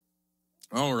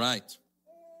All right.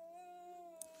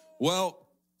 Well,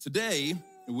 today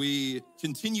we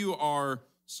continue our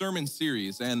sermon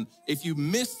series. And if you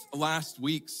missed last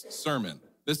week's sermon,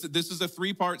 this is a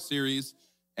 3-part series.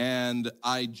 And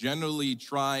I generally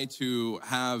try to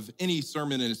have any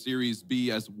sermon in a series be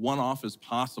as one-off as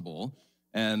possible.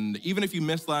 And even if you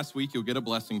missed last week, you'll get a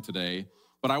blessing today.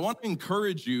 But I want to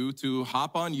encourage you to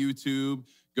hop on YouTube,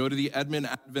 go to the Edmond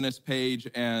Adventist page,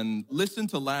 and listen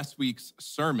to last week's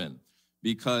sermon,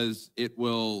 because it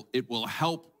will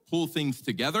help pull things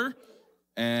together.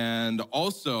 And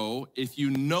also, if you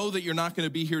know that you're not going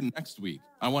to be here next week,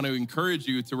 I want to encourage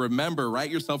you to remember, write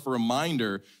yourself a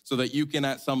reminder so that you can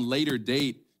at some later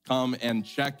date come and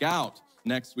check out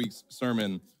next week's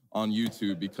sermon on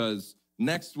YouTube, because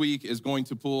next week is going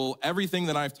to pull everything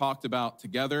that I've talked about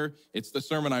together. It's the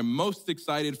sermon I'm most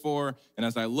excited for. And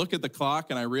as I look at the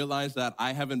clock and I realize that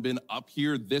I haven't been up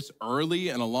here this early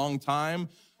in a long time,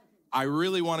 I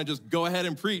really want to just go ahead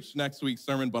and preach next week's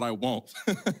sermon, but I won't.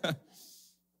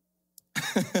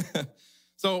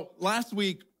 So last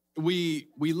week, we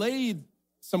laid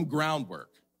some groundwork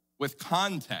with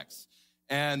context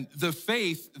and the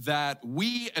faith that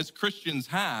we as Christians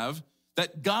have,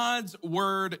 that God's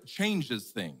word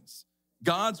changes things.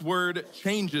 God's word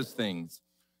changes things.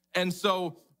 And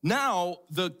so now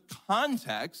the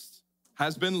context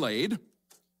has been laid,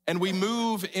 and we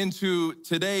move into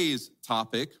today's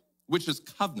topic, which is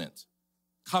covenant.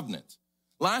 Covenant.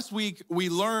 Last week, we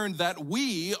learned that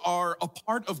we are a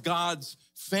part of God's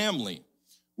family.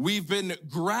 We've been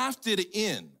grafted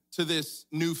in to this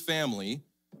new family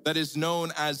that is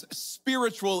known as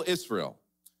spiritual Israel.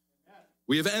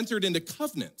 We have entered into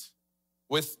covenant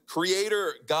with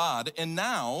Creator God, and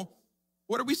now,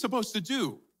 what are we supposed to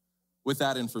do with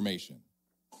that information?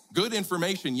 Good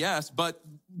information, yes, but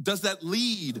does that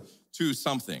lead to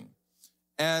something?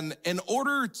 And in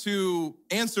order to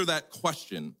answer that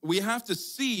question, we have to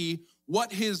see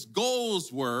what his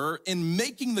goals were in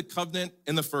making the covenant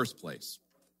in the first place.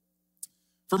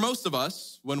 For most of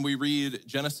us, when we read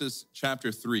Genesis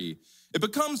chapter 3, it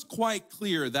becomes quite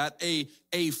clear that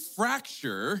a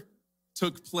fracture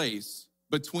took place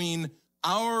between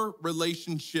our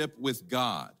relationship with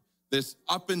God, this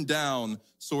up and down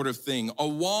sort of thing. A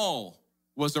wall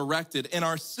was erected, and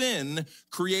our sin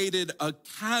created a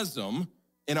chasm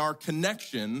in our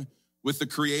connection with the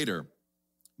Creator.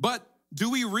 But do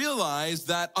we realize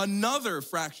that another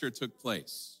fracture took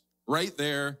place right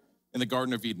there in the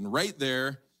Garden of Eden, right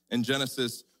there in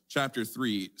Genesis chapter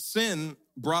 3? Sin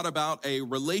brought about a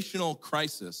relational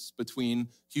crisis between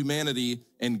humanity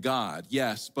and God,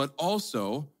 yes, but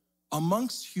also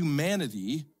amongst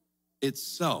humanity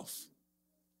itself.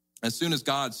 As soon as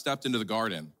God stepped into the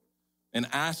garden and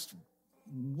asked,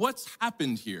 "What's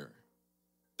happened here?"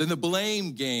 then the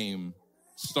blame game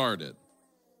started.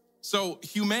 So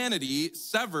humanity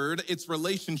severed its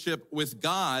relationship with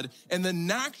God, and the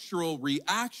natural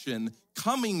reaction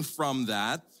coming from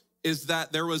that is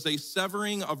that there was a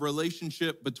severing of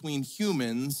relationship between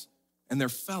humans and their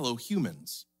fellow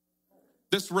humans.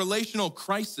 This relational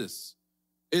crisis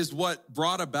is what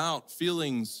brought about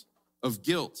feelings of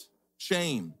guilt,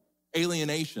 shame,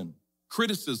 alienation,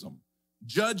 criticism,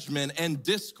 judgment, and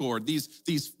discord,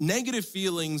 these negative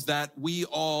feelings that we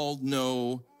all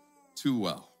know too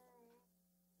well.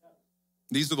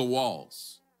 These are the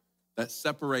walls that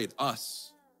separate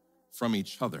us from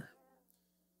each other.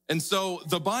 And so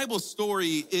the Bible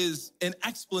story is an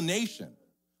explanation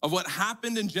of what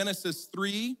happened in Genesis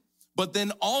 3, but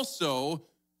then also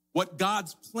what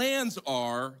God's plans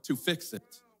are to fix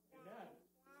it.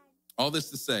 All this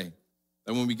to say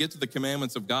that when we get to the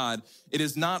commandments of God, it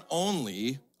is not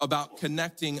only about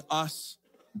connecting us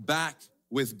back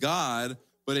with God,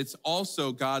 but it's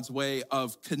also God's way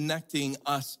of connecting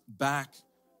us back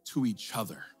to each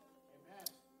other.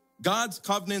 God's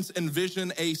covenants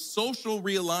envision a social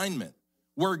realignment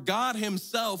where God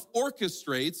himself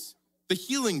orchestrates the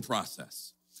healing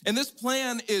process. And this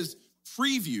plan is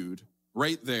previewed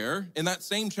right there in that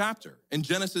same chapter, in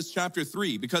Genesis chapter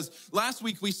 3, because last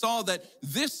week we saw that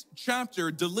this chapter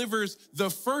delivers the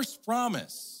first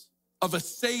promise of a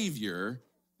Savior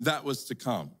that was to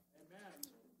come. Amen.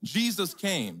 Jesus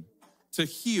came to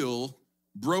heal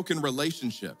broken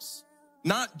relationships,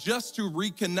 not just to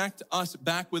reconnect us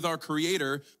back with our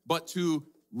Creator, but to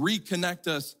reconnect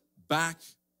us back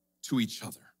to each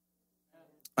other.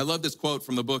 I love this quote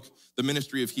from the book, The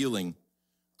Ministry of Healing.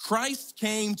 Christ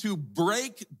came to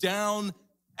break down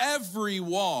every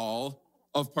wall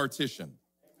of partition.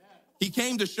 He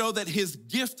came to show that his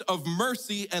gift of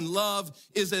mercy and love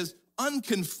is as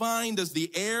unconfined as the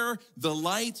air, the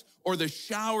light, or the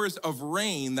showers of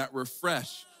rain that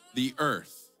refresh the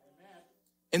earth.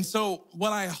 And so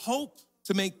what I hope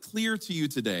to make clear to you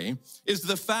today is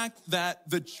the fact that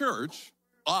the church,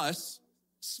 us,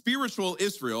 spiritual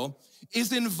Israel,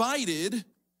 is invited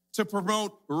to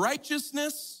promote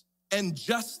righteousness and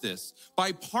justice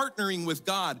by partnering with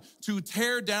God to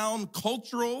tear down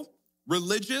cultural,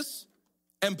 religious,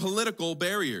 and political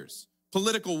barriers,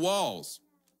 political walls.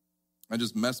 I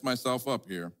just messed myself up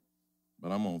here,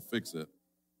 but I'm gonna fix it.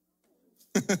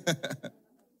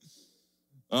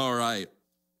 All right.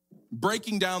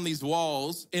 Breaking down these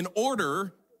walls in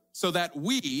order so that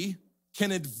we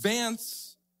can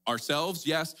advance ourselves,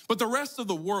 yes, but the rest of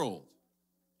the world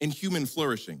in human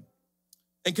flourishing.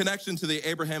 In connection to the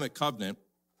Abrahamic covenant,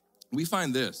 we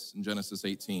find this in Genesis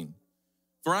 18.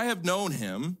 For I have known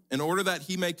him in order that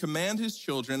he may command his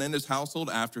children and his household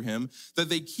after him, that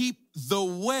they keep the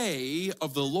way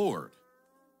of the Lord,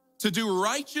 to do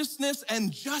righteousness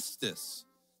and justice,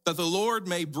 that the Lord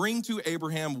may bring to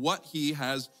Abraham what he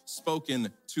has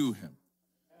spoken to him.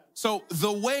 So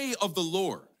the way of the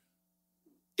Lord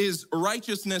is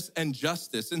righteousness and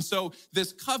justice. And so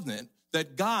this covenant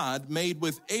that God made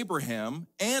with Abraham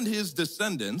and his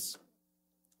descendants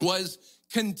was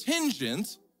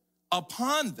contingent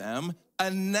upon them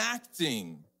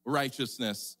enacting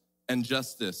righteousness and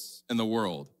justice in the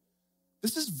world.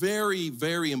 This is very,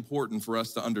 very important for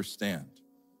us to understand.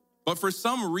 But for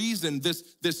some reason,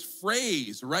 this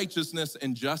phrase, righteousness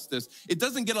and justice, it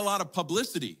doesn't get a lot of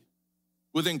publicity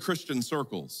within Christian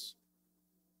circles.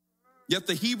 Yet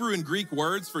the Hebrew and Greek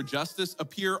words for justice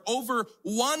appear over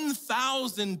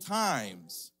 1,000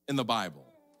 times in the Bible.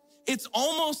 It's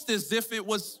almost as if it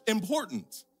was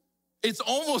important. It's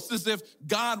almost as if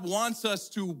God wants us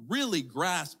to really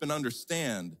grasp and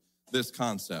understand this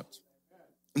concept.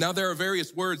 Now, there are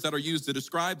various words that are used to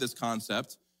describe this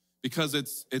concept because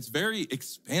it's very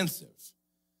expansive.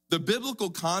 The biblical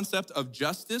concept of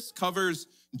justice covers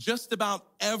just about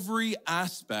every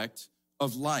aspect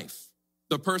of life,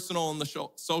 the personal and the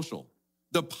social,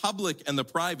 the public and the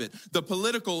private, the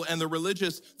political and the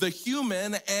religious, the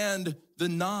human and the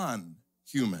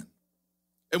non-human.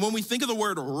 And when we think of the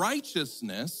word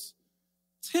righteousness,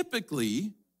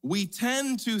 typically we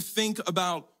tend to think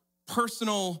about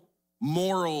personal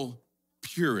moral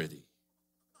purity.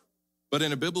 But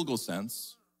in a biblical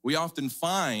sense, we often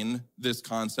find this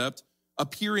concept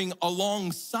appearing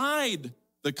alongside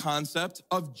the concept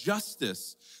of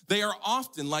justice. They are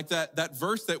often like that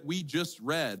verse that we just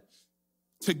read,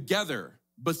 together,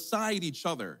 beside each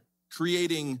other,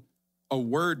 creating a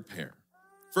word pair.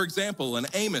 For example, in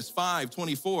Amos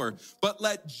 5:24, but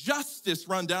let justice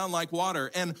run down like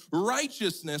water and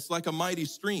righteousness like a mighty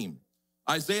stream.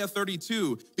 Isaiah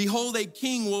 32, behold, a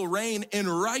king will reign in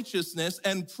righteousness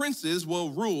and princes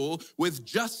will rule with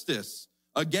justice.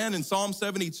 Again, in Psalm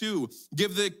 72,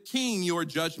 give the king your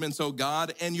judgments, O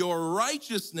God, and your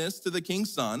righteousness to the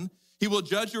king's son. He will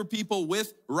judge your people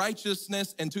with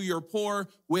righteousness and to your poor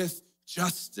with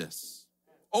justice.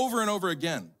 Over and over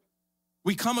again,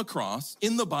 we come across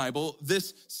in the Bible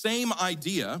this same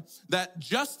idea that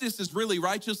justice is really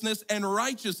righteousness and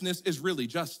righteousness is really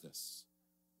justice.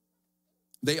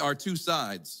 They are two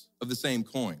sides of the same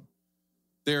coin.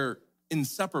 They're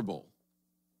inseparable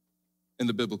in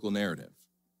the biblical narrative.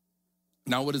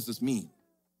 Now, what does this mean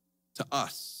to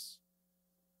us?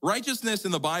 Righteousness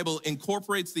in the Bible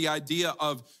incorporates the idea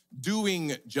of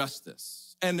doing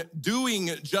justice. And doing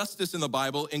justice in the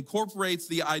Bible incorporates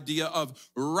the idea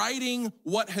of righting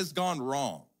what has gone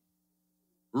wrong.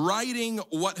 Righting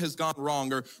what has gone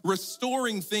wrong, or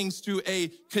restoring things to a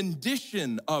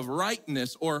condition of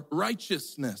rightness or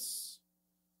righteousness.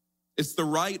 It's the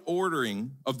right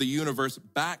ordering of the universe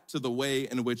back to the way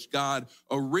in which God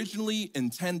originally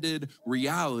intended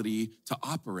reality to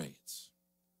operate.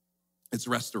 It's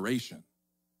restoration.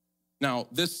 Now,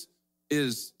 this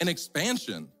is an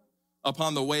expansion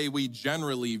upon the way we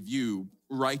generally view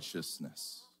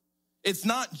righteousness. It's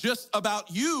not just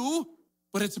about you,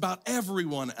 but it's about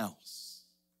everyone else.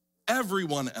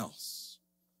 Everyone else.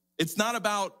 It's not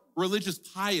about religious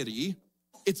piety.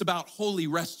 It's about holy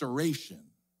restoration.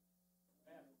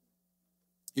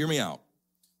 Hear me out.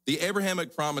 The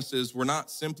Abrahamic promises were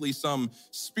not simply some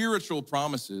spiritual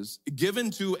promises given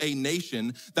to a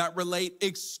nation that relate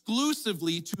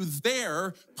exclusively to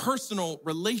their personal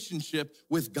relationship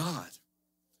with God.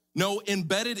 No,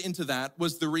 embedded into that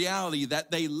was the reality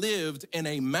that they lived in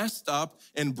a messed up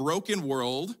and broken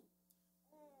world,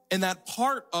 and that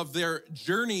part of their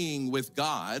journeying with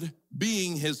God,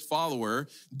 being his follower,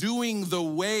 doing the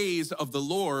ways of the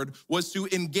Lord, was to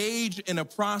engage in a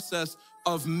process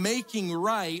of making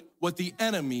right what the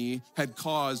enemy had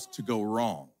caused to go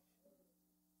wrong.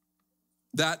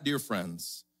 That, dear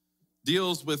friends,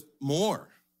 deals with more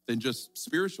than just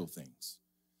spiritual things.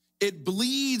 It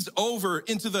bleeds over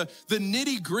into the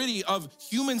nitty-gritty of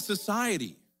human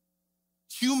society,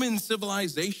 human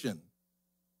civilization,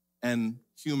 and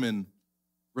human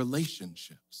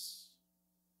relationships.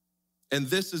 And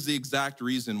this is the exact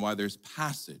reason why there's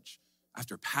passage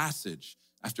after passage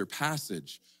after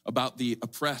passage about the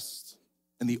oppressed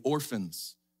and the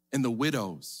orphans and the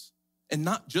widows. And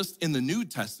not just in the New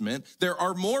Testament, there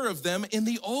are more of them in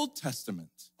the Old Testament.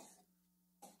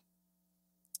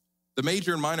 The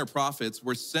major and minor prophets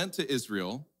were sent to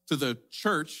Israel, to the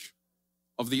church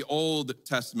of the Old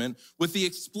Testament, with the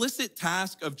explicit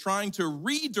task of trying to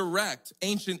redirect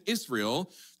ancient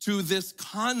Israel to this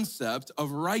concept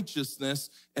of righteousness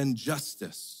and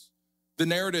justice. The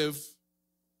narrative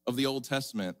of the Old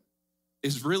Testament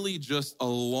is really just a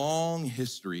long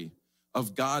history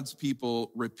of God's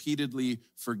people repeatedly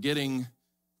forgetting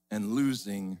and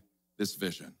losing this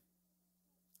vision.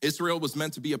 Israel was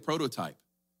meant to be a prototype,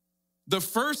 the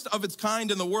first of its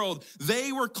kind in the world.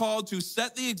 They were called to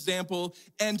set the example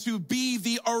and to be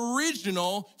the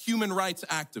original human rights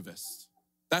activists.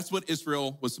 That's what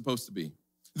Israel was supposed to be.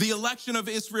 The election of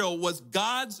Israel was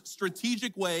God's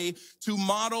strategic way to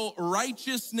model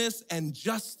righteousness and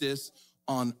justice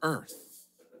on earth.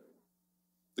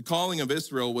 The calling of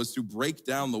Israel was to break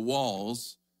down the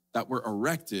walls that were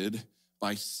erected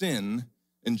by sin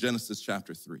in Genesis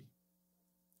chapter 3.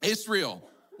 Israel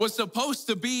was supposed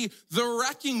to be the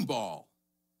wrecking ball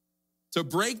to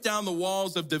break down the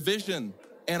walls of division,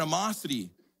 animosity,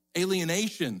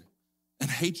 alienation, and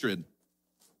hatred.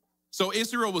 So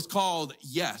Israel was called,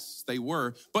 yes, they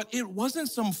were, but it wasn't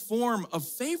some form of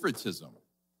favoritism.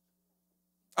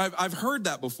 I've heard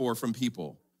that before from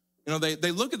people. You know,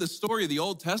 they look at the story of the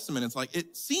Old Testament, it's like,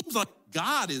 it seems like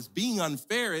God is being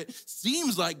unfair. It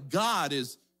seems like God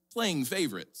is playing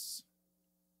favorites.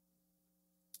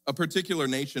 A particular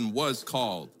nation was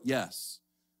called, yes,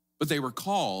 but they were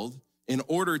called in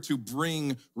order to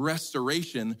bring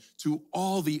restoration to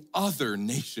all the other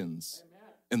nations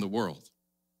in the world.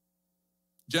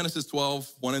 Genesis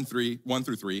 12, 1 through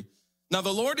 3. Now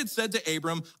the Lord had said to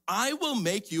Abram, I will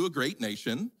make you a great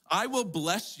nation. I will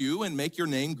bless you and make your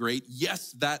name great.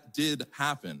 Yes, that did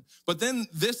happen. But then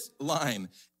this line,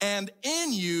 and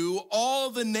in you all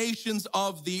the nations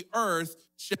of the earth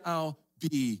shall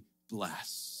be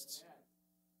blessed.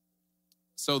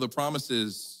 So the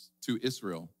promises to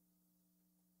Israel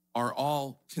are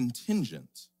all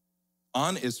contingent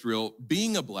on Israel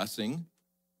being a blessing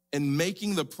and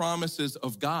making the promises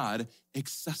of God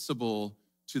accessible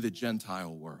to the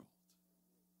Gentile world.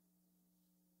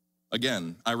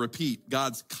 Again, I repeat,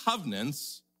 God's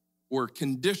covenants were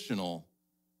conditional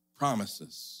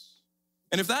promises.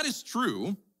 And if that is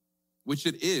true, which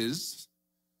it is,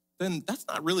 then that's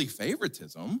not really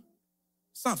favoritism.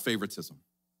 It's not favoritism.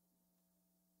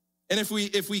 And if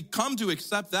we come to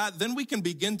accept that, then we can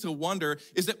begin to wonder,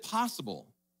 is it possible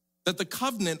that the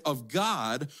covenant of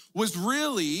God was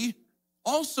really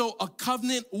also a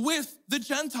covenant with the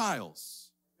Gentiles,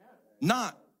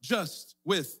 not just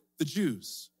with the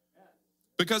Jews?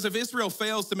 Because if Israel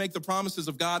fails to make the promises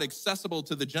of God accessible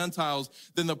to the Gentiles,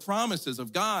 then the promises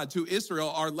of God to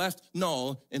Israel are left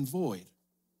null and void.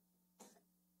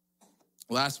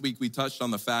 Last week, we touched on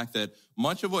the fact that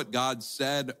much of what God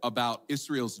said about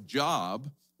Israel's job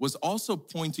was also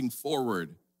pointing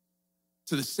forward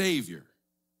to the Savior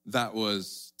that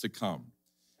was to come.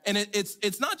 And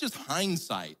it's not just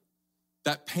hindsight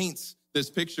that paints this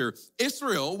picture.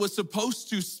 Israel was supposed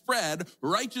to spread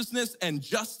righteousness and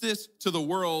justice to the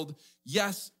world,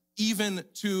 yes, even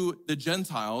to the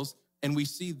Gentiles, and we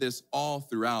see this all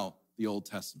throughout the Old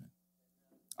Testament.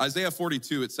 Isaiah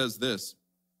 42, it says this,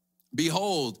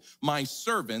 behold, my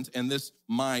servant, and this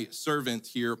my servant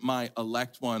here, my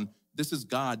elect one, this is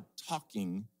God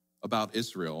talking about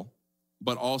Israel,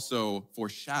 but also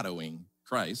foreshadowing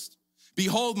Christ.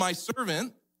 Behold, my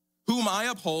servant, whom I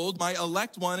uphold, my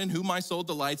elect one in whom my soul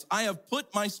delights. I have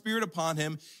put my spirit upon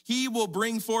him. He will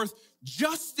bring forth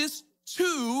justice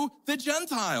to the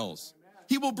Gentiles.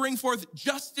 He will bring forth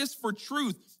justice for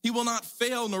truth. He will not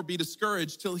fail nor be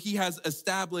discouraged till he has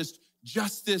established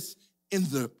justice in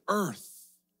the earth.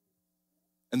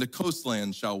 And the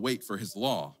coastland shall wait for his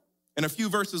law. And a few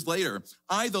verses later,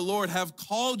 I, the Lord, have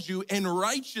called you in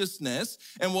righteousness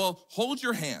and will hold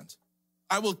your hand.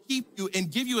 I will keep you and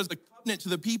give you as a covenant to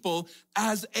the people,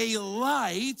 as a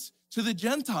light to the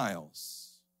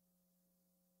Gentiles,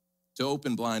 to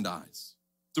open blind eyes,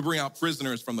 to bring out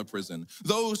prisoners from the prison,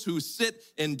 those who sit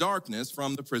in darkness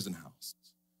from the prison house.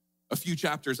 A few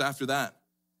chapters after that,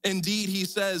 indeed, he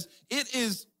says, it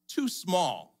is too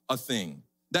small a thing,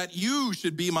 that you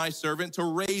should be my servant to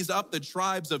raise up the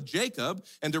tribes of Jacob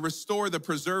and to restore the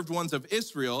preserved ones of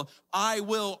Israel. I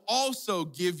will also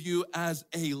give you as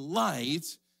a light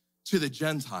to the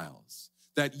Gentiles,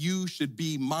 that you should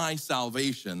be my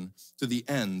salvation to the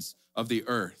ends of the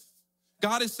earth.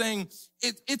 God is saying,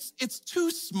 it's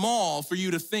too small for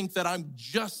you to think that I'm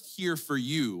just here for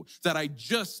you, that I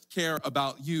just care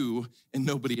about you and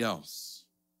nobody else.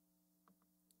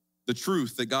 The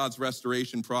truth that God's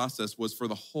restoration process was for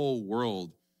the whole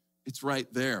world, it's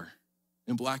right there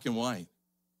in black and white.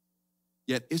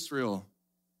 Yet Israel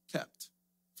kept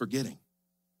forgetting.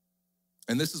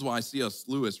 And this is why C.S.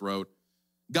 Lewis wrote,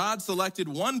 God selected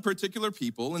one particular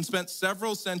people and spent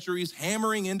several centuries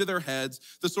hammering into their heads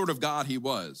the sort of God he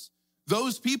was.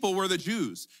 Those people were the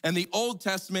Jews, and the Old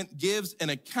Testament gives an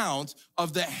account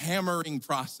of the hammering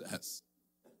process.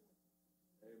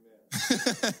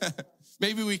 Amen.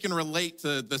 Maybe we can relate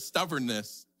to the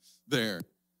stubbornness there.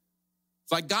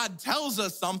 It's like God tells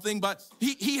us something, but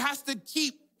he has to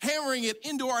keep hammering it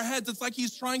into our heads. It's like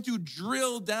he's trying to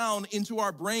drill down into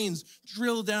our brains,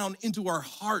 drill down into our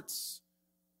hearts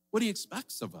what he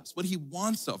expects of us, what he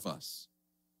wants of us.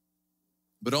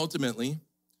 But ultimately,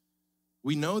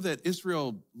 we know that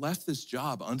Israel left this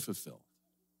job unfulfilled.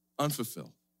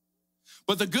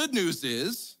 But the good news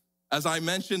is, as I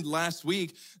mentioned last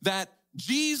week, that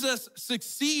Jesus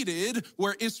succeeded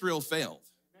where Israel failed.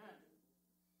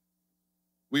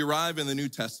 We arrive in the New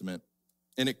Testament,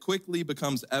 and it quickly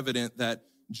becomes evident that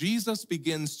Jesus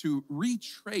begins to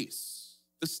retrace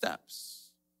the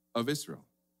steps of Israel.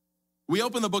 We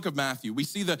open the book of Matthew. We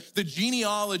see the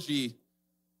genealogy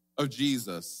of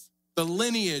Jesus, the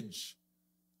lineage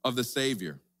of the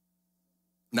Savior.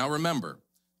 Now remember,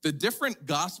 the different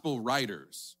gospel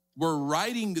writers were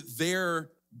writing their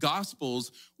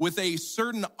gospels with a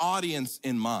certain audience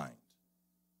in mind.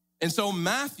 And so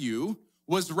Matthew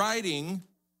was writing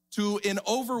to an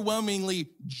overwhelmingly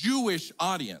Jewish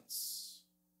audience.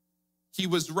 He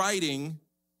was writing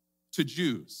to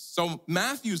Jews. So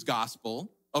Matthew's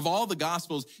gospel, of all the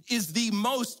gospels, is the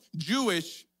most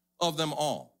Jewish of them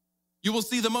all. You will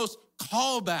see the most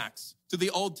callbacks to the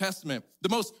Old Testament, the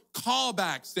most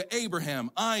callbacks to Abraham,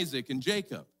 Isaac, and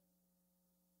Jacob.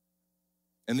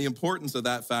 And the importance of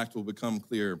that fact will become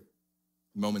clear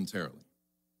momentarily.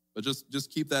 But just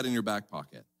keep that in your back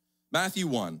pocket. Matthew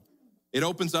 1. It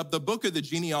opens up the book of the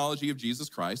genealogy of Jesus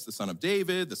Christ, the son of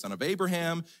David, the son of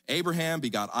Abraham. Abraham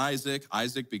begot Isaac.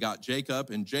 Isaac begot Jacob,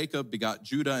 and Jacob begot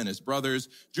Judah and his brothers.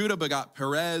 Judah begot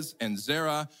Perez and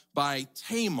Zerah by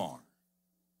Tamar.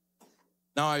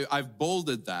 Now, I've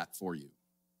bolded that for you,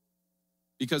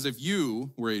 because if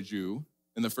you were a Jew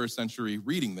in the first century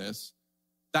reading this,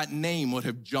 that name would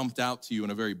have jumped out to you in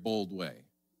a very bold way.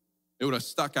 It would have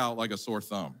stuck out like a sore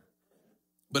thumb.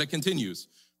 But it continues.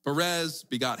 Perez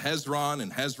begot Hezron,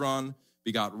 and Hezron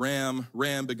begot Ram.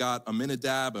 Ram begot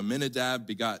Amminadab. Amminadab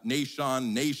begot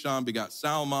Nahshon. Nahshon begot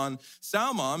Salmon.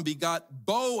 Salmon begot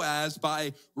Boaz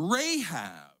by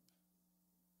Rahab.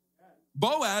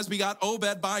 Boaz begot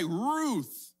Obed by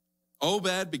Ruth.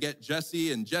 Obed begot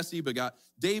Jesse, and Jesse begot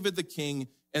David the king.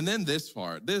 And then this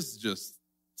part, this just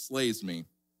slays me.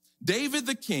 David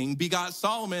the king begot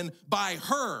Solomon by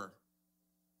her,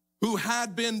 who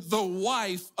had been the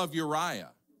wife of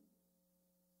Uriah.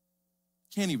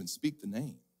 Can't even speak the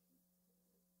name.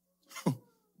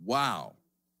 Wow.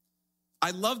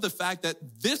 I love the fact that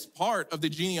this part of the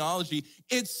genealogy,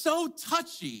 it's so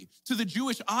touchy to the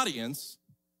Jewish audience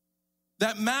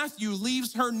that Matthew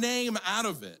leaves her name out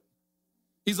of it.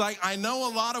 He's like, I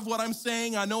know a lot of what I'm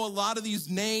saying. I know a lot of these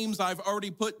names I've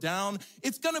already put down.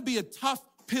 It's going to be a tough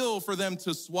pill for them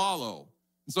to swallow.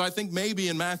 And so I think maybe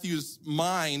in Matthew's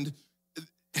mind,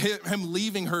 him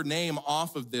leaving her name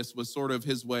off of this was sort of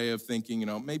his way of thinking,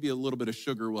 maybe a little bit of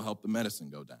sugar will help the medicine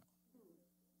go down.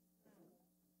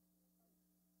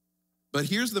 But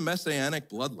here's the Messianic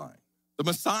bloodline. The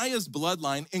Messiah's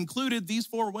bloodline included these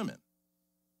 4 women.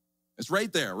 It's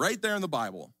right there in the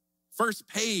Bible. First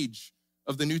page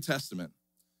of the New Testament.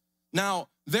 Now,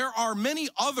 there are many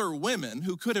other women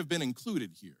who could have been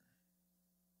included here.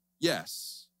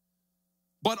 Yes.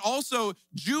 But also,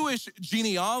 Jewish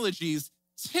genealogies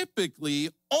typically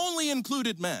only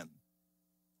included men.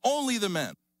 Only the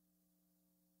men.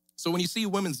 So when you see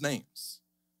women's names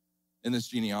in this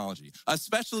genealogy,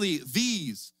 especially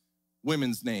these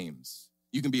women's names,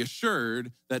 you can be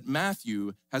assured that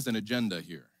Matthew has an agenda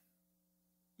here.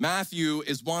 Matthew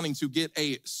is wanting to get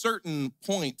a certain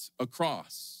point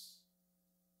across.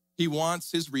 He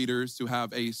wants his readers to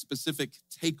have a specific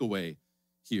takeaway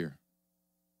here.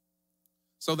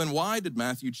 So then why did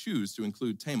Matthew choose to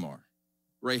include Tamar,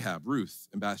 Rahab, Ruth,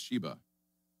 and Bathsheba?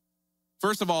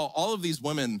 First of all of these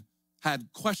women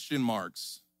had question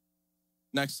marks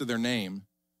next to their name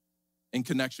in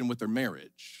connection with their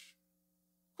marriage.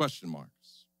 Question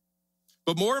marks.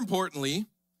 But more importantly,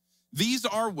 these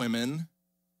are women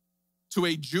to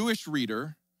a Jewish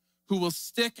reader who will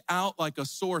stick out like a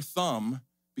sore thumb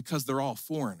because they're all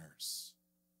foreigners.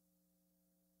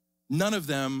 None of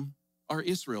them are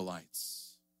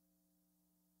Israelites.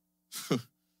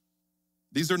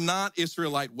 These are not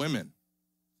Israelite women.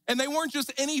 And they weren't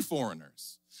just any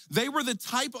foreigners. They were the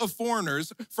type of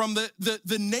foreigners from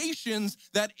the nations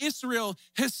that Israel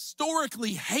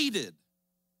historically hated.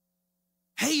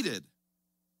 Hated.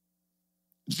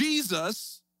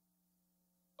 Jesus,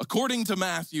 according to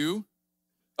Matthew,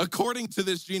 according to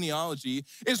this genealogy,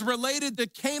 is related to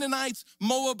Canaanites,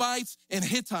 Moabites, and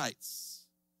Hittites.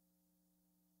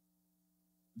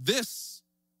 This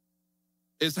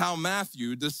is how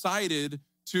Matthew decided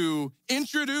to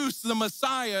introduce the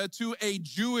Messiah to a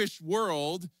Jewish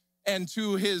world and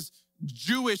to his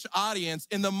Jewish audience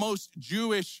in the most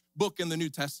Jewish book in the New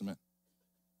Testament.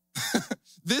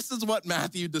 This is what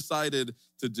Matthew decided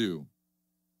to do.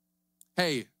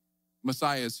 Hey,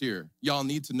 Messiah is here. Y'all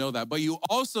need to know that. But you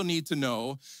also need to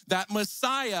know that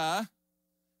Messiah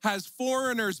has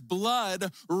foreigners'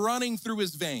 blood running through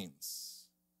his veins.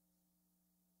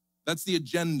 That's the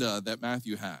agenda that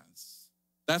Matthew has.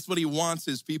 That's what he wants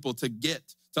his people to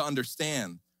get, to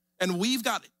understand. And we've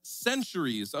got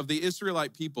centuries of the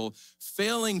Israelite people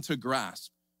failing to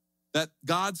grasp that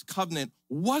God's covenant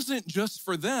wasn't just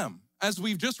for them. As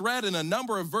we've just read in a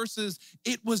number of verses,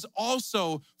 it was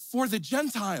also for the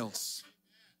Gentiles.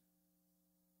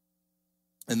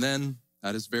 And then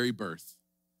at his very birth,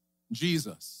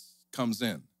 Jesus comes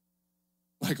in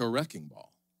like a wrecking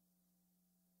ball.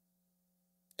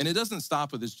 And it doesn't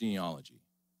stop with his genealogy.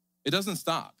 It doesn't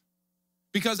stop.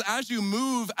 Because as you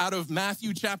move out of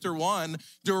Matthew chapter 1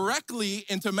 directly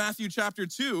into Matthew chapter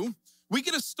 2, we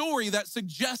get a story that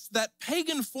suggests that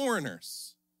pagan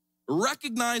foreigners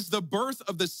recognized the birth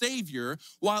of the Savior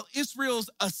while Israel's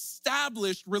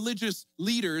established religious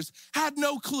leaders had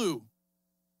no clue.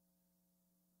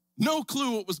 No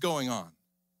clue what was going on.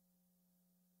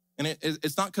 And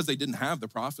it's not because they didn't have the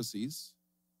prophecies.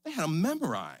 They had them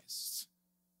memorized.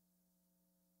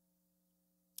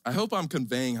 I hope I'm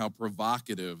conveying how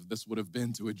provocative this would have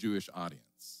been to a Jewish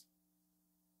audience.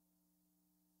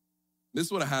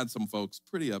 This would have had some folks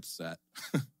pretty upset.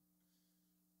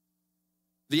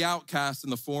 The outcasts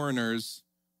and the foreigners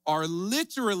are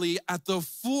literally at the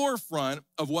forefront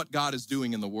of what God is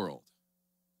doing in the world.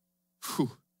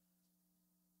 Whew.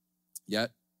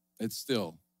 Yet, it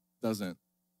still doesn't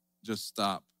just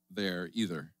stop there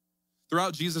either.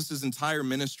 Throughout Jesus' entire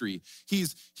ministry,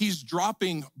 he's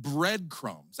dropping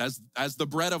breadcrumbs as the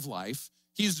bread of life.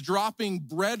 He's dropping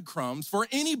breadcrumbs for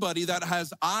anybody that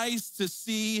has eyes to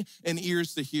see and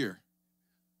ears to hear.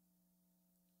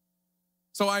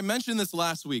 So I mentioned this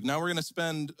last week. Now we're going to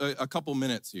spend a couple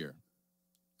minutes here.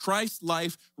 Christ's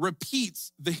life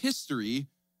repeats the history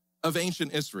of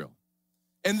ancient Israel.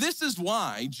 And this is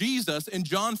why Jesus in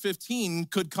John 15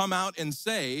 could come out and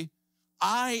say,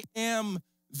 I am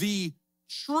the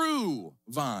true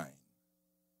vine.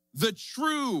 The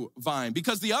true vine.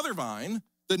 Because the other vine,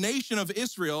 the nation of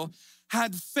Israel,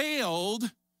 had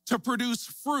failed to produce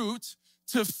fruit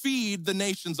to feed the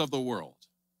nations of the world.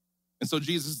 And so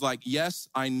Jesus is like, yes,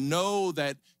 I know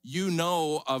that you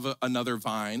know of another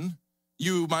vine.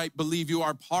 You might believe you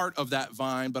are part of that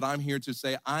vine, but I'm here to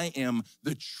say I am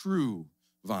the true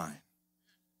vine.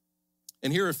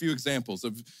 And here are a few examples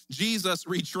of Jesus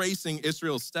retracing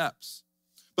Israel's steps.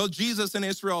 Both Jesus and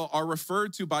Israel are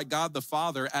referred to by God the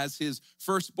Father as his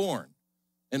firstborn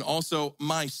and also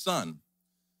my son.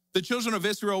 The children of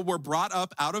Israel were brought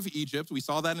up out of Egypt. We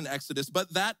saw that in Exodus,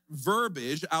 but that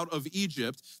verbiage out of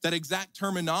Egypt, that exact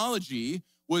terminology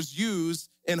was used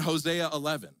in Hosea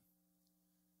 11.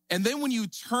 And then when you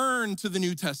turn to the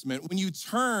New Testament, when you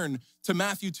turn to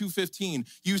Matthew 2:15,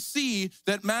 you see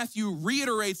that Matthew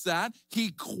reiterates that.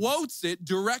 He quotes it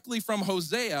directly from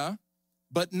Hosea,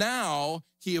 but now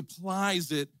he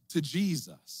applies it to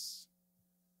Jesus.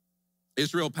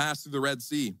 Israel passed through the Red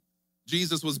Sea.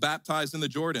 Jesus was baptized in the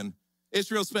Jordan.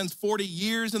 Israel spends 40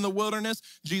 years in the wilderness.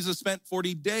 Jesus spent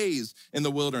 40 days in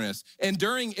the wilderness. And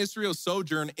during Israel's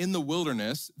sojourn in the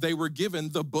wilderness, they were given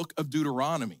the book of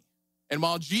Deuteronomy. And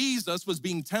while Jesus was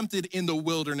being tempted in the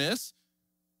wilderness,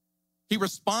 he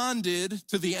responded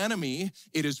to the enemy,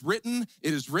 it is written,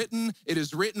 it is written, it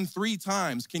is written 3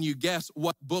 times. Can you guess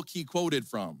what book he quoted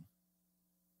from?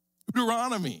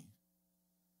 Deuteronomy.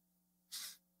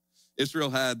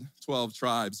 Israel had 12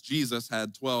 tribes. Jesus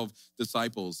had 12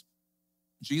 disciples.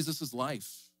 Jesus'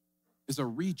 life is a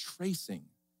retracing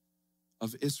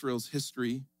of Israel's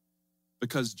history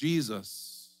because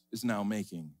Jesus is now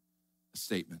making a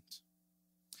statement.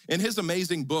 In his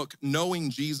amazing book, Knowing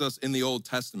Jesus in the Old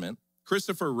Testament,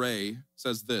 Christopher Wray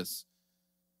says this: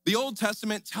 the Old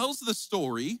Testament tells the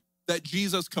story that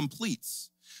Jesus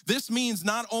completes. This means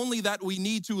not only that we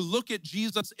need to look at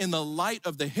Jesus in the light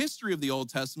of the history of the Old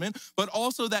Testament, but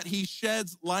also that he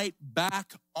sheds light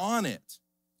back on it.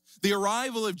 The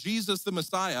arrival of Jesus the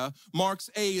Messiah marks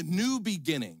a new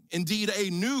beginning, indeed a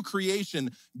new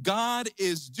creation. God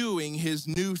is doing his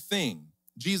new thing.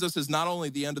 Jesus is not only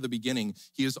the end of the beginning,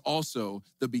 he is also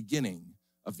the beginning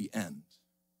of the end.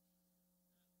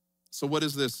 So what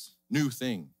is this new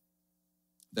thing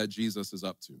that Jesus is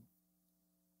up to?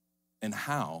 And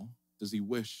how does he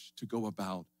wish to go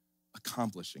about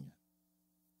accomplishing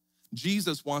it?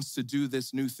 Jesus wants to do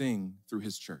this new thing through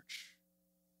his church.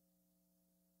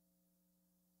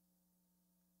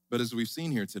 But as we've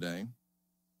seen here today,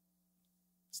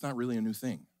 it's not really a new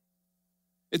thing.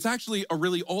 It's actually a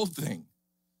really old thing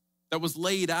that was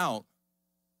laid out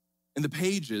in the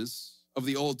pages of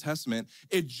the Old Testament.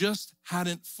 It just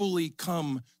hadn't fully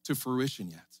come to fruition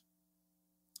yet.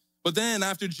 But then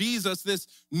after Jesus, this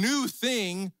new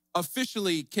thing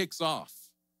officially kicks off,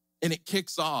 and it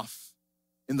kicks off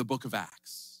in the book of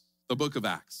Acts, the book of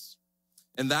Acts.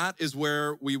 And that is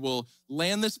where we will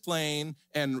land this plane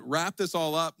and wrap this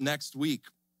all up next week.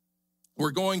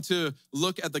 We're going to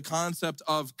look at the concept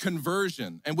of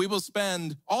conversion, and we will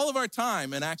spend all of our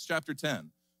time in Acts chapter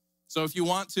 10. So if you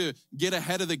want to get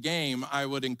ahead of the game, I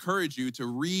would encourage you to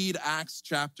read Acts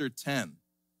chapter 10.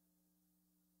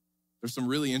 There's some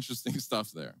really interesting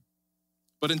stuff there.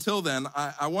 But until then,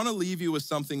 I want to leave you with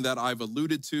something that I've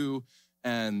alluded to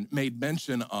and made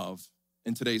mention of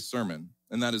in today's sermon,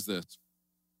 and that is this.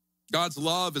 God's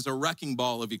love is a wrecking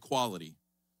ball of equality.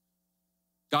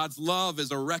 God's love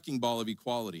is a wrecking ball of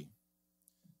equality.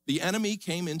 The enemy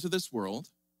came into this world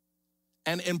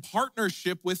and in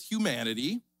partnership with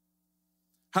humanity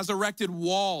has erected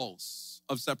walls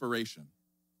of separation.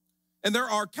 And there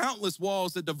are countless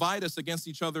walls that divide us against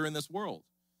each other in this world.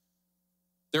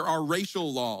 There are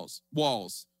racial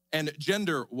walls, and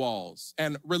gender walls,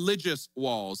 and religious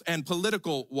walls, and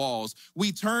political walls.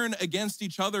 We turn against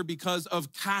each other because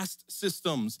of caste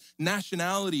systems,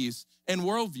 nationalities, and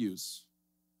worldviews.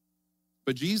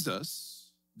 But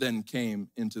Jesus then came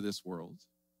into this world,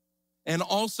 and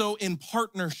also in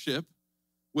partnership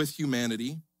with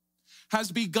humanity,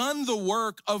 has begun the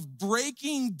work of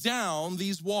breaking down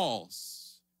these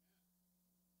walls.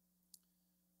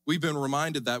 We've been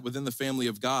reminded that within the family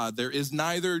of God, there is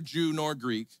neither Jew nor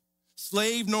Greek,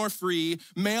 slave nor free,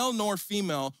 male nor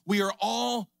female. We are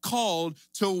all called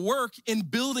to work in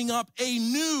building up a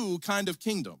new kind of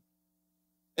kingdom.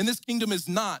 And this kingdom is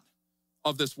not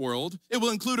of this world. It will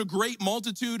include a great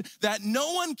multitude that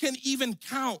no one can even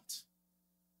count,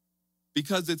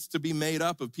 because it's to be made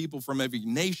up of people from every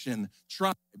nation,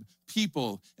 tribe,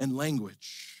 people, and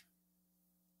language.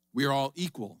 We are all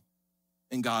equal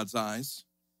in God's eyes,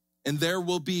 and there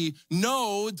will be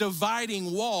no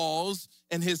dividing walls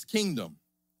in his kingdom.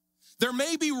 There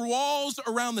may be walls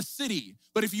around the city,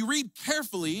 but if you read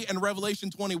carefully in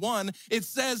Revelation 21, it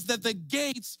says that the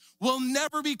gates will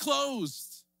never be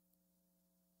closed.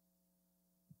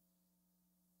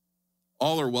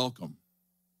 All are welcome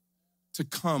to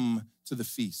come to the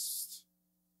feast.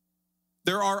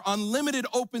 There are unlimited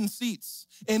open seats,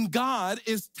 and God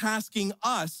is tasking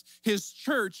us, his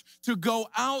church, to go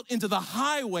out into the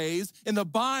highways and the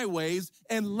byways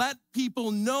and let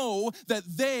people know that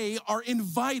they are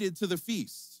invited to the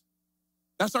feast.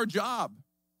 That's our job.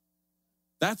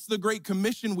 That's the Great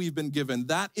Commission we've been given.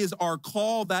 That is our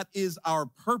call. That is our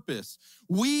purpose.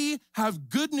 We have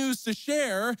good news to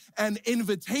share and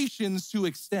invitations to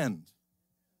extend.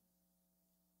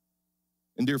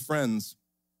 And dear friends,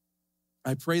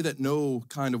 I pray that no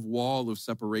kind of wall of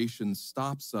separation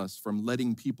stops us from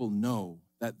letting people know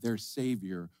that their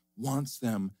Savior wants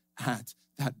them at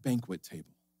that banquet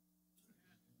table.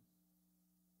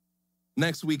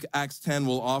 Next week, Acts 10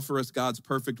 will offer us God's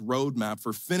perfect roadmap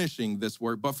for finishing this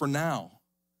work. But for now,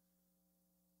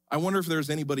 I wonder if there's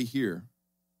anybody here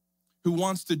who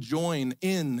wants to join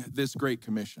in this Great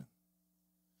Commission.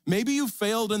 Maybe you've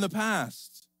failed in the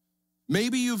past.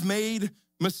 Maybe you've made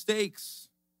mistakes.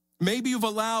 Maybe you've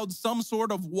allowed some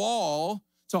sort of wall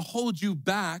to hold you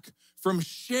back from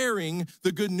sharing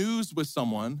the good news with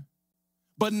someone.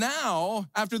 But now,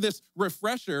 after this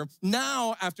refresher,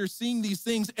 now after seeing these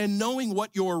things and knowing what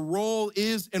your role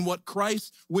is and what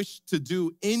Christ wished to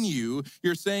do in you,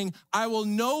 you're saying, I will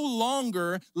no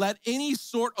longer let any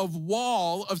sort of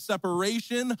wall of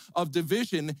separation, of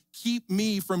division, keep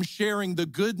me from sharing the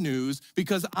good news,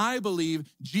 because I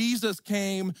believe Jesus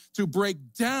came to break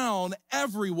down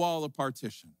every wall of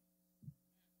partition.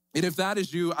 And if that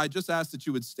is you, I just ask that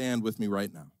you would stand with me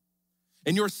right now.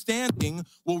 And your standing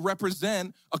will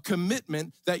represent a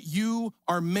commitment that you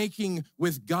are making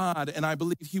with God, and I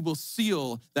believe he will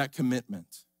seal that commitment.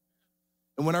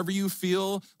 And whenever you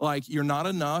feel like you're not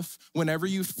enough, whenever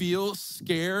you feel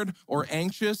scared or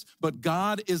anxious, but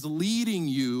God is leading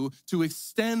you to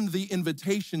extend the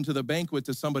invitation to the banquet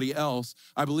to somebody else,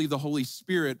 I believe the Holy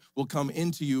Spirit will come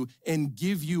into you and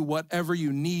give you whatever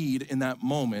you need in that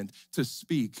moment to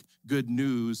speak good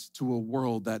news to a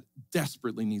world that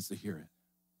desperately needs to hear it.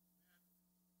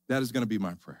 That is going to be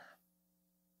my prayer.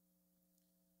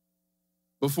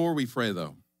 Before we pray,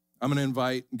 though, I'm going to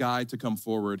invite Guy to come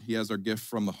forward. He has our gift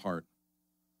from the heart.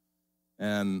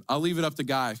 And I'll leave it up to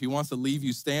Guy if he wants to leave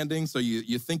you standing so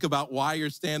you think about why you're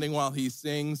standing while he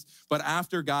sings. But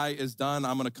after Guy is done,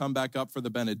 I'm going to come back up for the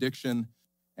benediction,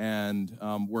 and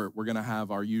we're going to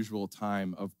have our usual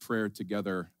time of prayer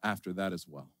together after that as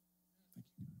well.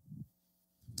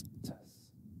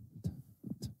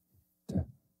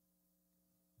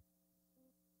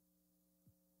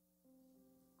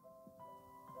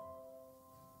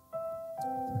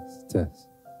 Test.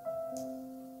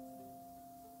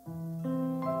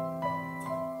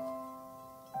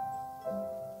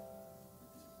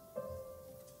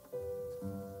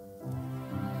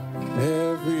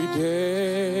 Every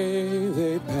day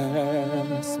they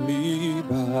pass me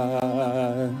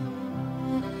by,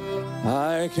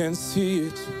 I can see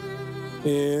it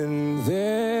in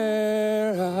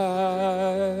their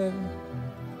eyes.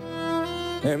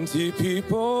 Empty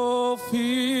people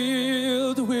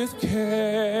filled with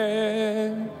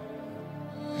care,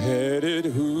 headed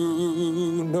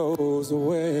who knows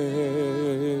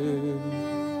where.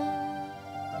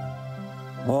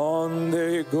 On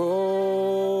they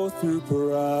go through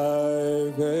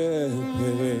private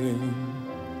pain,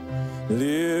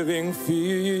 living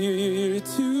fear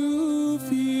to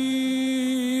fear.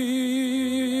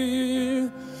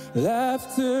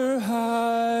 Laughter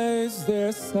hides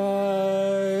their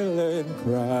silent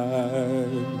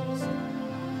cries.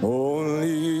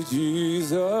 Only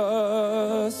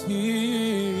Jesus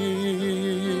hears.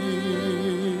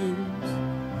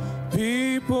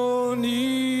 People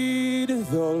need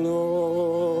the Lord.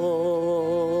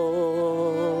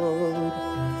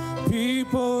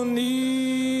 People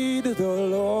need the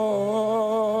Lord.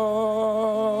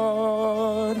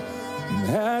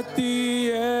 At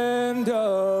the end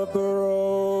of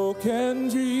broken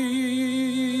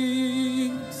dreams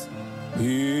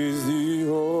is the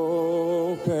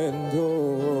open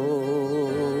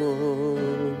door.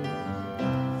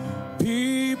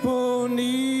 People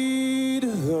need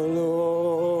the Lord.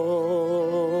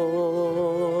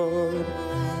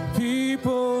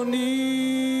 People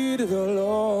need the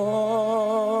Lord.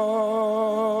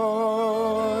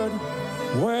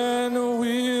 When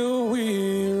will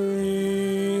we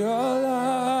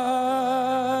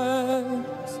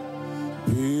realize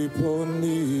people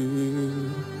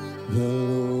need the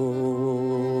Lord?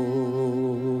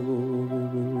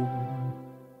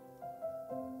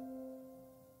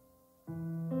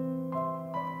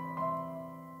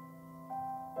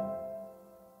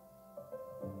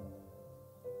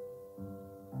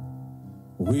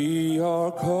 We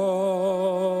are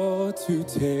called to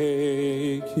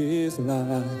take his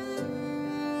light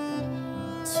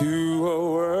to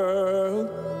a world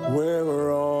where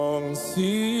wrong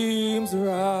seems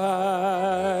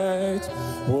right.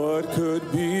 What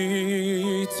could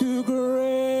be too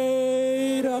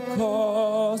great a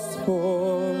cost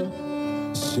for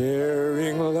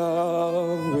sharing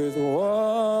love with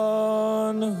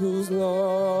one who's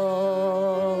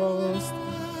lost?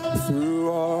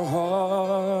 Through our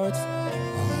hearts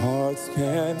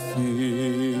can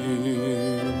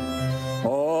feel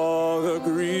all the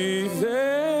grief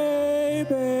they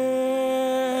bear.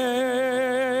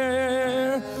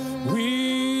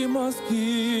 We must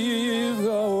give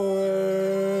the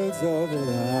words of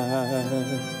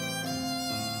life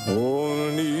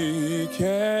only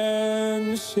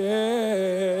can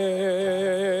share.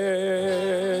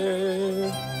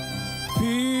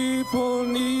 People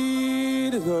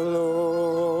need the Lord.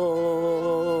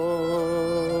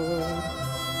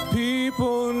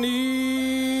 People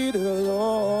need the Lord.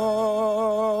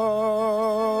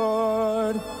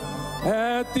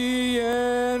 At the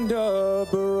end of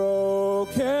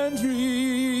broken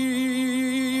dreams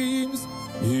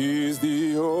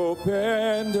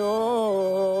and on.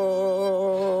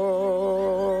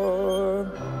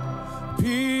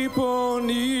 People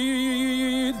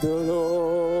need the Lord.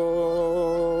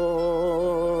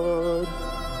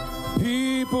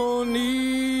 People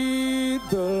need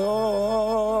the Lord.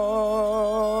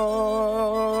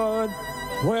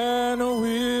 When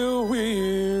will we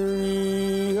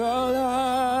realize?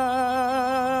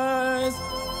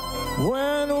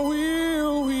 When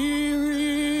will we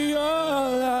realize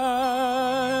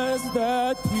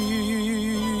that people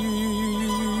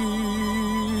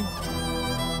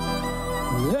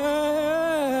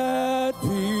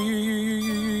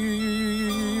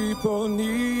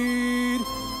need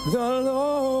the Lord.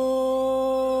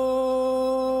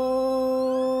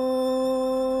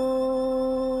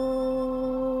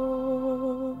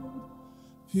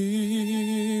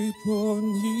 People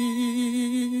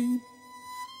need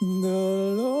the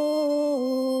Lord.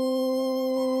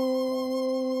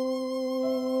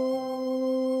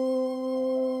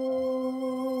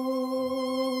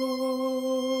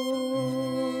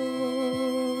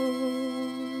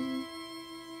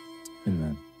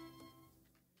 Amen.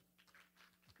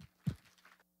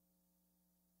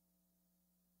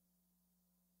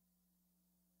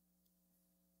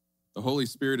 The Holy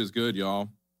Spirit is good, y'all.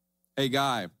 Hey,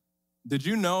 Guy, did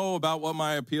you know about what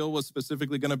my appeal was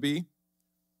specifically going to be?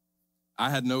 I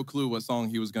had no clue what song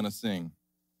he was going to sing.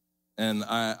 And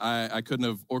I couldn't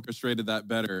have orchestrated that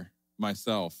better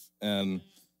myself. And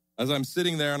as I'm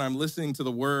sitting there and I'm listening to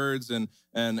the words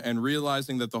and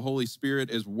realizing that the Holy Spirit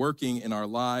is working in our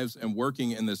lives and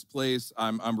working in this place,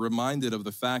 I'm reminded of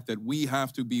the fact that we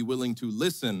have to be willing to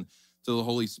listen to the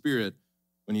Holy Spirit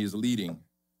when he is leading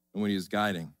and when he is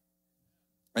guiding.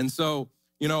 And so,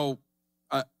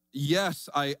 yes,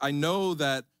 I know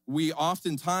that we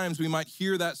oftentimes, we might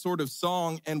hear that sort of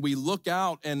song and we look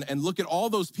out and look at all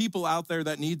those people out there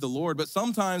that need the Lord. But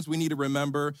sometimes we need to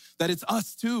remember that it's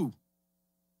us too.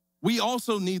 We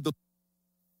also need the.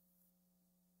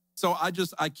 So I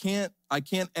can't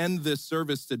end this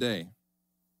service today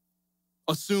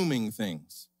assuming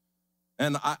things.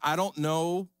 And I don't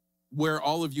know where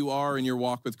all of you are in your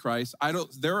walk with Christ.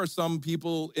 There are some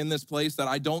people in this place that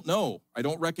I don't know. I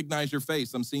don't recognize your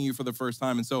face. I'm seeing you for the first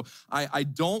time. And so I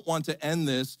don't want to end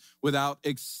this without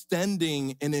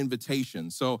extending an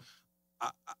invitation. So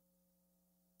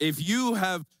if you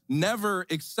have never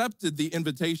accepted the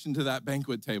invitation to that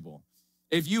banquet table,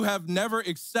 if you have never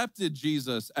accepted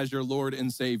Jesus as your Lord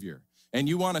and Savior, and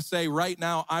you want to say right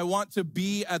now, I want to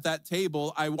be at that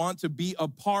table. I want to be a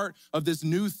part of this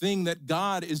new thing that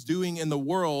God is doing in the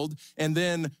world, and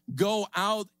then go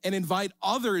out and invite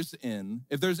others in.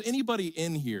 If there's anybody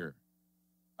in here,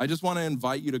 I just want to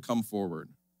invite you to come forward.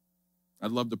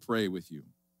 I'd love to pray with you.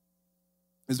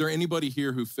 Is there anybody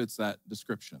here who fits that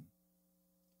description?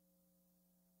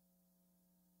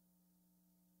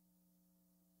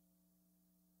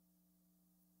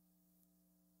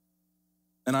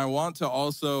 And I want to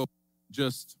also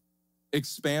just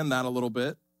expand that a little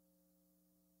bit,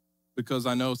 because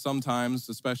I know sometimes,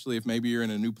 especially if maybe you're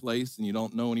in a new place and you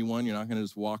don't know anyone, you're not going to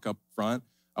just walk up front.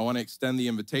 I want to extend the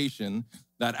invitation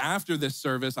that after this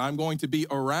service, I'm going to be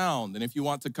around. And if you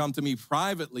want to come to me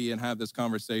privately and have this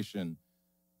conversation,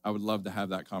 I would love to have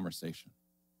that conversation.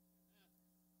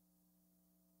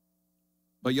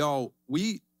 But y'all,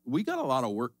 we got a lot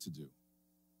of work to do.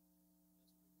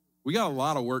 We got a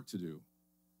lot of work to do.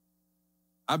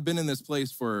 I've been in this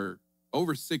place for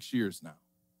over 6 years now.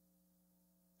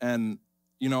 And,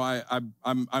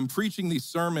 I'm preaching these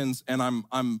sermons and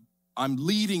I'm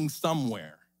leading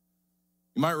somewhere.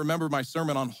 You might remember my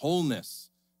sermon on wholeness,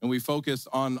 and we focus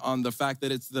on the fact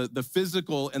that it's the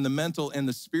physical and the mental and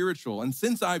the spiritual. And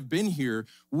since I've been here,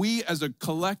 we as a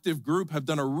collective group have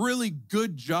done a really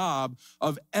good job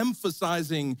of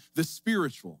emphasizing the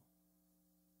spiritual.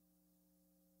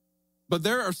 But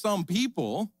there are some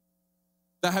people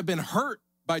that have been hurt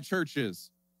by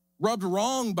churches, rubbed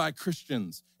wrong by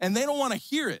Christians, and they don't want to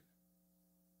hear it.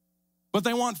 But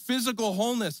they want physical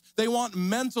wholeness. They want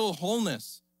mental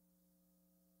wholeness.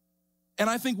 And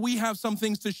I think we have some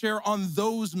things to share on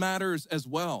those matters as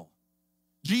well.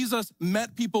 Jesus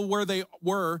met people where they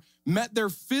were, met their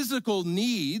physical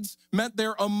needs, met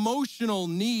their emotional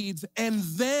needs, and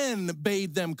then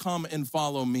bade them come and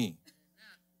follow me.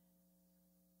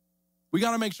 We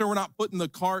got to make sure we're not putting the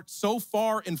cart so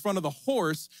far in front of the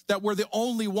horse that we're the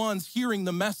only ones hearing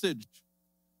the message.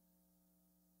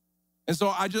 And so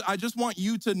I just want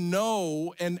you to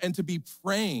know and to be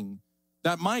praying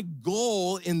that my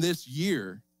goal in this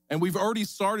year, and we've already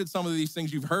started some of these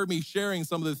things. You've heard me sharing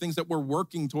some of the things that we're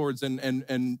working towards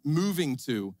and moving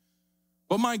to.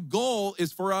 But my goal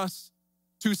is for us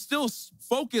to still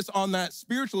focus on that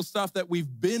spiritual stuff that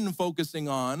we've been focusing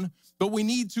on, but we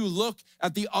need to look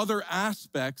at the other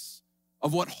aspects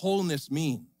of what wholeness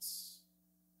means.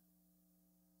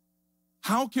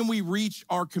 How can we reach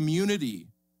our community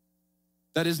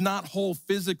that is not whole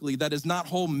physically, that is not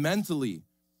whole mentally,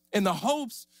 in the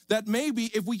hopes that maybe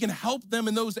if we can help them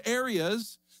in those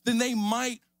areas, then they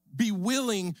might be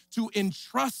willing to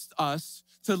entrust us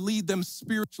to lead them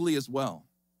spiritually as well.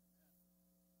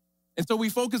 And so we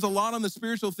focus a lot on the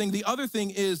spiritual thing. The other thing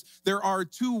is there are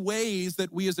two ways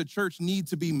that we as a church need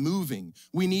to be moving.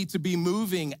 We need to be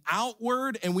moving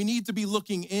outward, and we need to be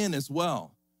looking in as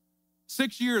well.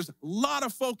 6 years, a lot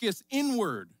of focus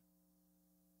inward.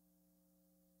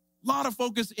 A lot of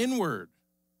focus inward.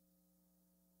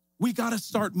 We got to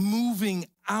start moving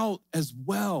out as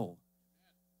well.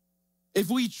 If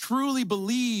we truly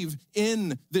believe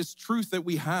in this truth that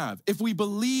we have, if we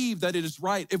believe that it is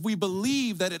right, if we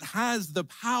believe that it has the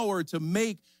power to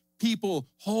make people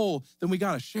whole, then we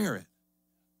got to share it.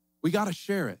 We got to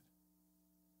share it.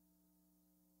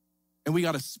 And we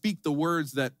got to speak the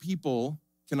words that people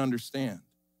can understand.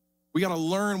 We got to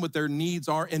learn what their needs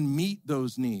are and meet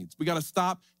those needs. We got to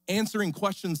stop answering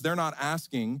questions they're not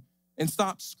asking and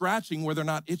stop scratching where they're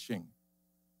not itching.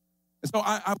 And so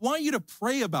I want you to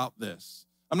pray about this.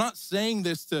 I'm not saying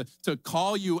this to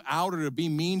call you out or to be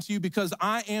mean to you, because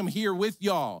I am here with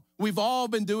y'all. We've all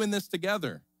been doing this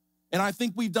together. And I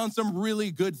think we've done some really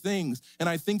good things. And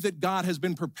I think that God has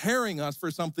been preparing us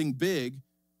for something big.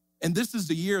 And this is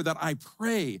the year that I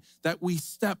pray that we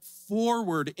step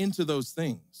forward into those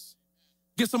things.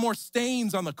 Get some more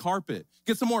stains on the carpet.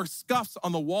 Get some more scuffs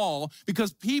on the wall,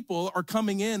 because people are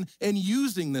coming in and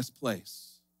using this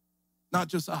place, not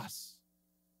just us.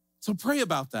 So pray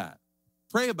about that.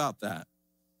 Pray about that.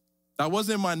 That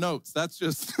wasn't in my notes. That's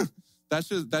just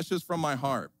from my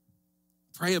heart.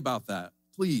 Pray about that,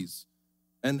 please.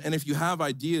 And if you have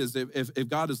ideas, if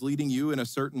God is leading you in a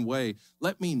certain way,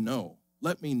 let me know.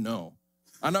 Let me know.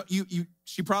 I know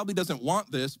she probably doesn't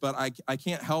want this, but I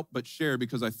can't help but share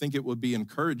because I think it would be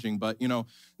encouraging. But,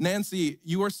 Nancy,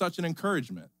 you are such an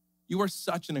encouragement. You are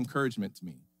such an encouragement to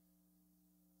me.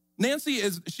 Nancy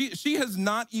she has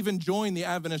not even joined the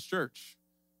Adventist church.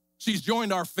 She's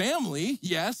joined our family,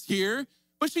 yes, here,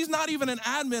 but she's not even an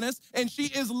Adventist, and she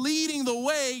is leading the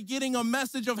way, getting a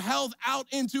message of health out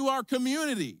into our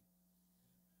community.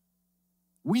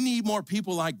 We need more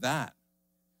people like that,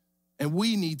 and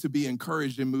we need to be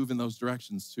encouraged and move in those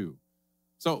directions too.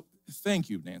 So thank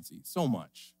you, Nancy, so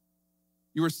much.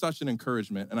 You are such an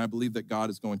encouragement, and I believe that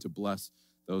God is going to bless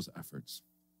those efforts.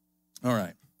 All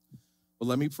right. Well,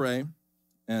 let me pray,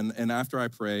 and after I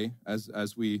pray,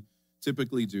 as we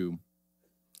typically do,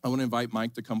 I want to invite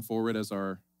Mike to come forward as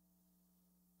our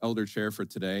elder chair for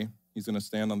today. He's going to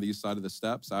stand on the east side of the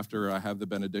steps. After I have the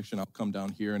benediction, I'll come down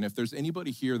here. And if there's anybody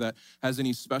here that has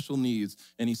any special needs,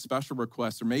 any special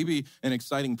requests, or maybe an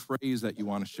exciting praise that you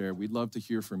want to share, we'd love to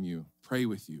hear from you, pray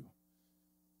with you,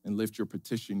 and lift your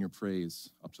petition, your praise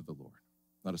up to the Lord.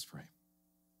 Let us pray.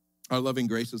 Our loving,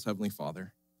 gracious Heavenly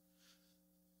Father,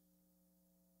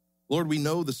 Lord, we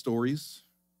know the stories.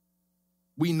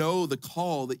 We know the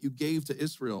call that you gave to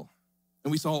Israel.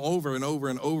 And we saw over and over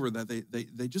and over that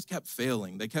they just kept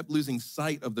failing. They kept losing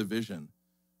sight of the vision.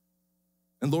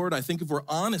 And Lord, I think if we're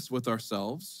honest with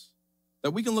ourselves,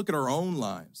 that we can look at our own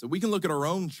lives, that we can look at our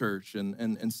own church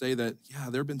and say that, yeah,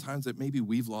 there have been times that maybe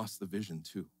we've lost the vision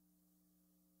too.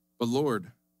 But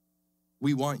Lord,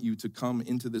 we want you to come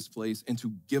into this place and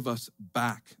to give us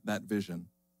back that vision,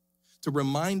 to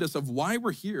remind us of why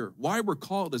we're here, why we're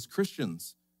called as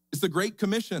Christians. It's the Great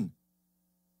Commission,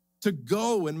 to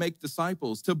go and make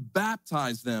disciples, to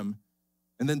baptize them,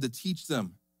 and then to teach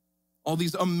them all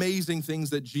these amazing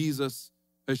things that Jesus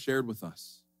has shared with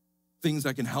us, things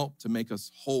that can help to make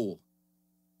us whole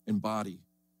in body,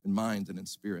 in mind, and in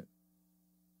spirit.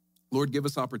 Lord, give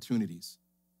us opportunities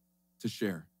to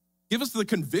share. Give us the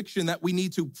conviction that we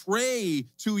need to pray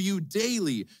to you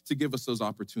daily to give us those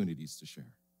opportunities to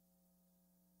share.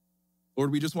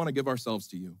 Lord, we just want to give ourselves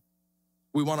to you.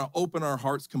 We want to open our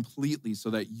hearts completely so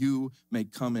that you may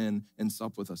come in and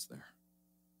sup with us there.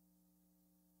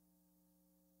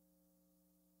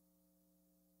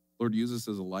 Lord, use us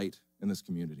as a light in this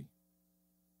community.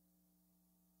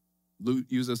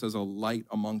 Use us as a light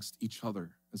amongst each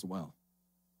other as well.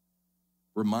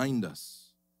 Remind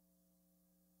us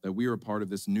that we are a part of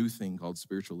this new thing called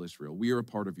spiritual Israel. We are a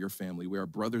part of your family. We are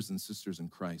brothers and sisters in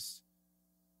Christ,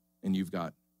 and you've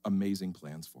got amazing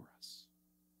plans for us.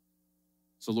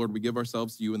 So Lord, we give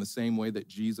ourselves to you in the same way that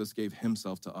Jesus gave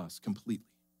himself to us completely.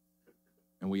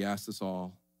 And we ask this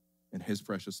all in his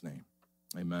precious name.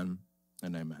 Amen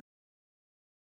and amen.